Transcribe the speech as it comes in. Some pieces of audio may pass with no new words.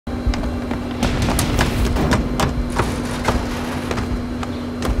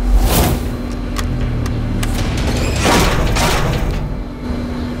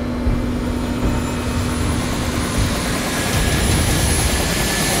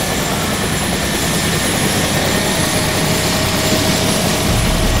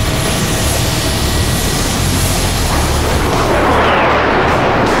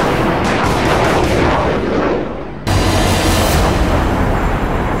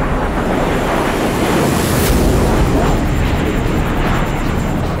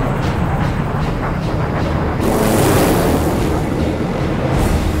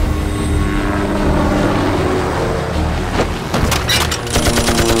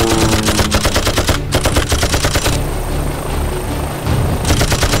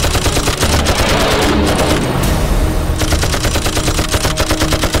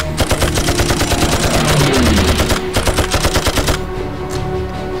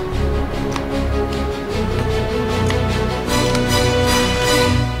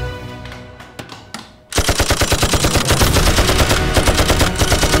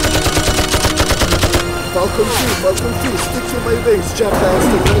Welcome to stick to my wings, Japan's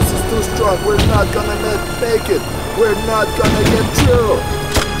defense is too strong. We're not gonna make it. We're not gonna get through.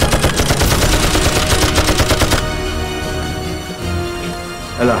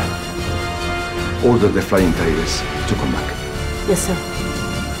 Ella, order the flying tigers to come back. Yes, sir.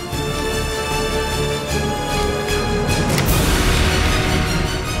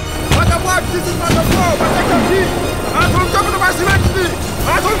 This is not a war, but I can see. Atom emergency!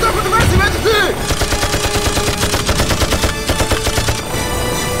 Atom emergency!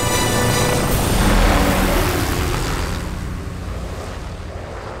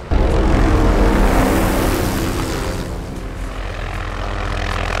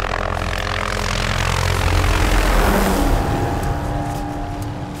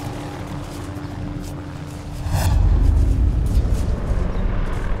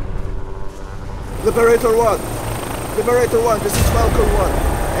 Liberator 1, this is Falcon 1.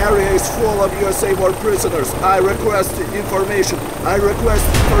 Area is full of USA war prisoners. I request information.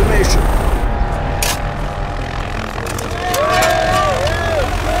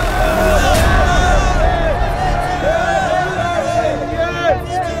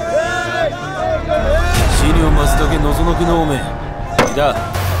 Синьо Маздаке Нозунокиのめ。いだ、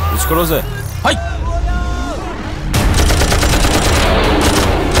撃ち殺せ。はい。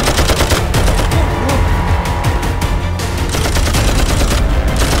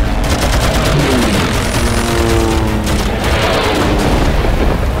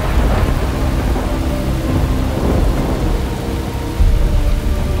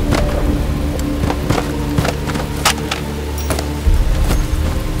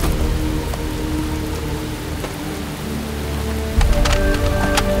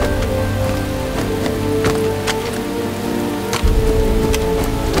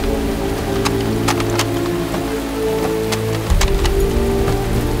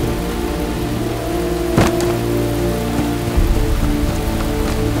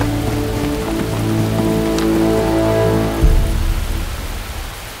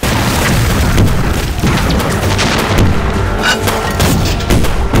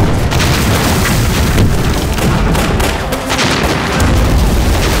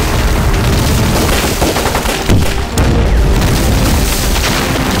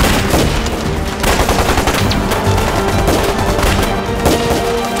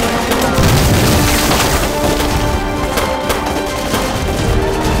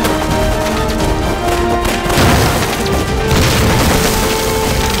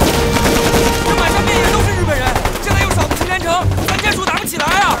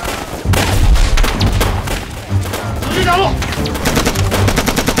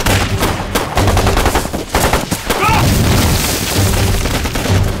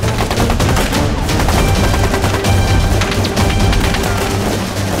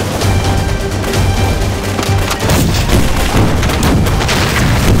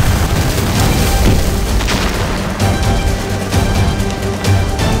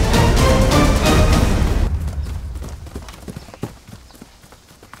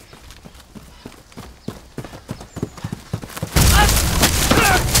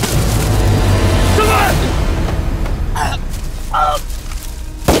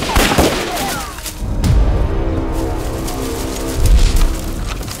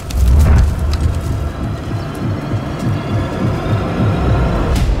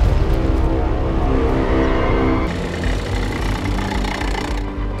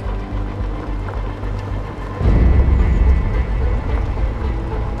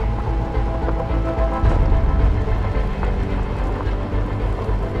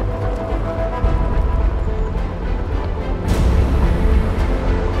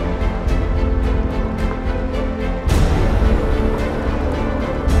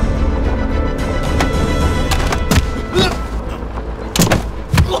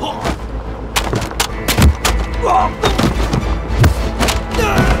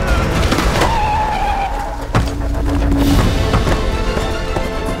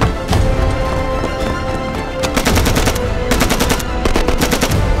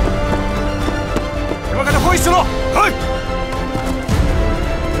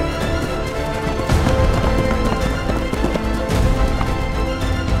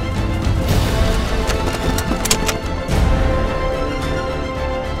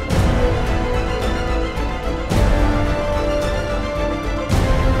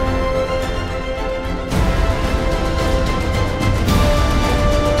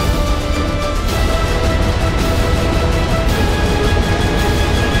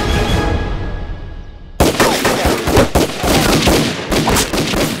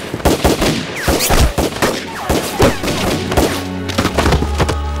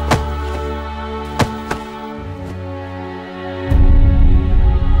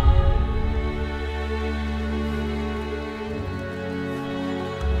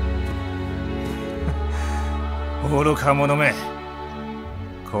愚か者め。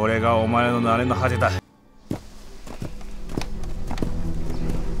これがお前の慣れの果てだ。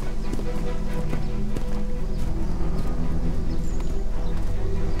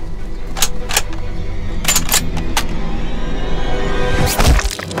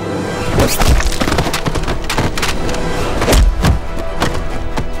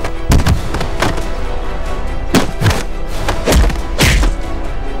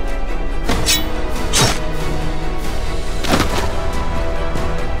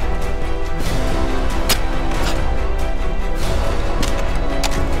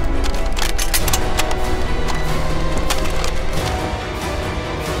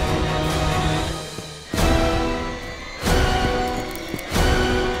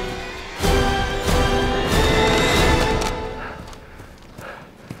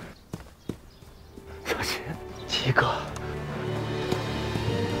七哥，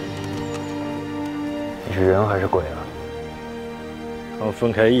你是人还是鬼啊？刚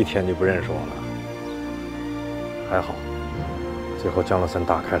分开1天就不认识我了？还好，最后降落伞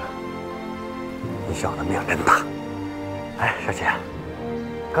打开了。你小子命真大！哎，小姐，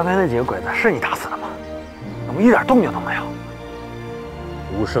刚才那几个鬼子是你打死的吗？怎么一点动静都没有？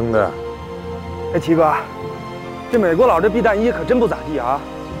无声的。哎，七哥，这美国佬这避弹衣可真不咋地啊！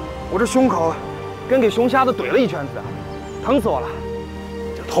我这胸口跟给熊瞎子怼了一拳似的，疼死我了。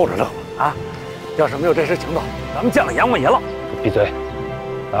就透着乐吧啊！要是没有这时情报，咱们见了阎王爷了。闭嘴，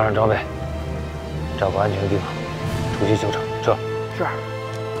拿上装备，找个安全的地方，出去救场。撤。是。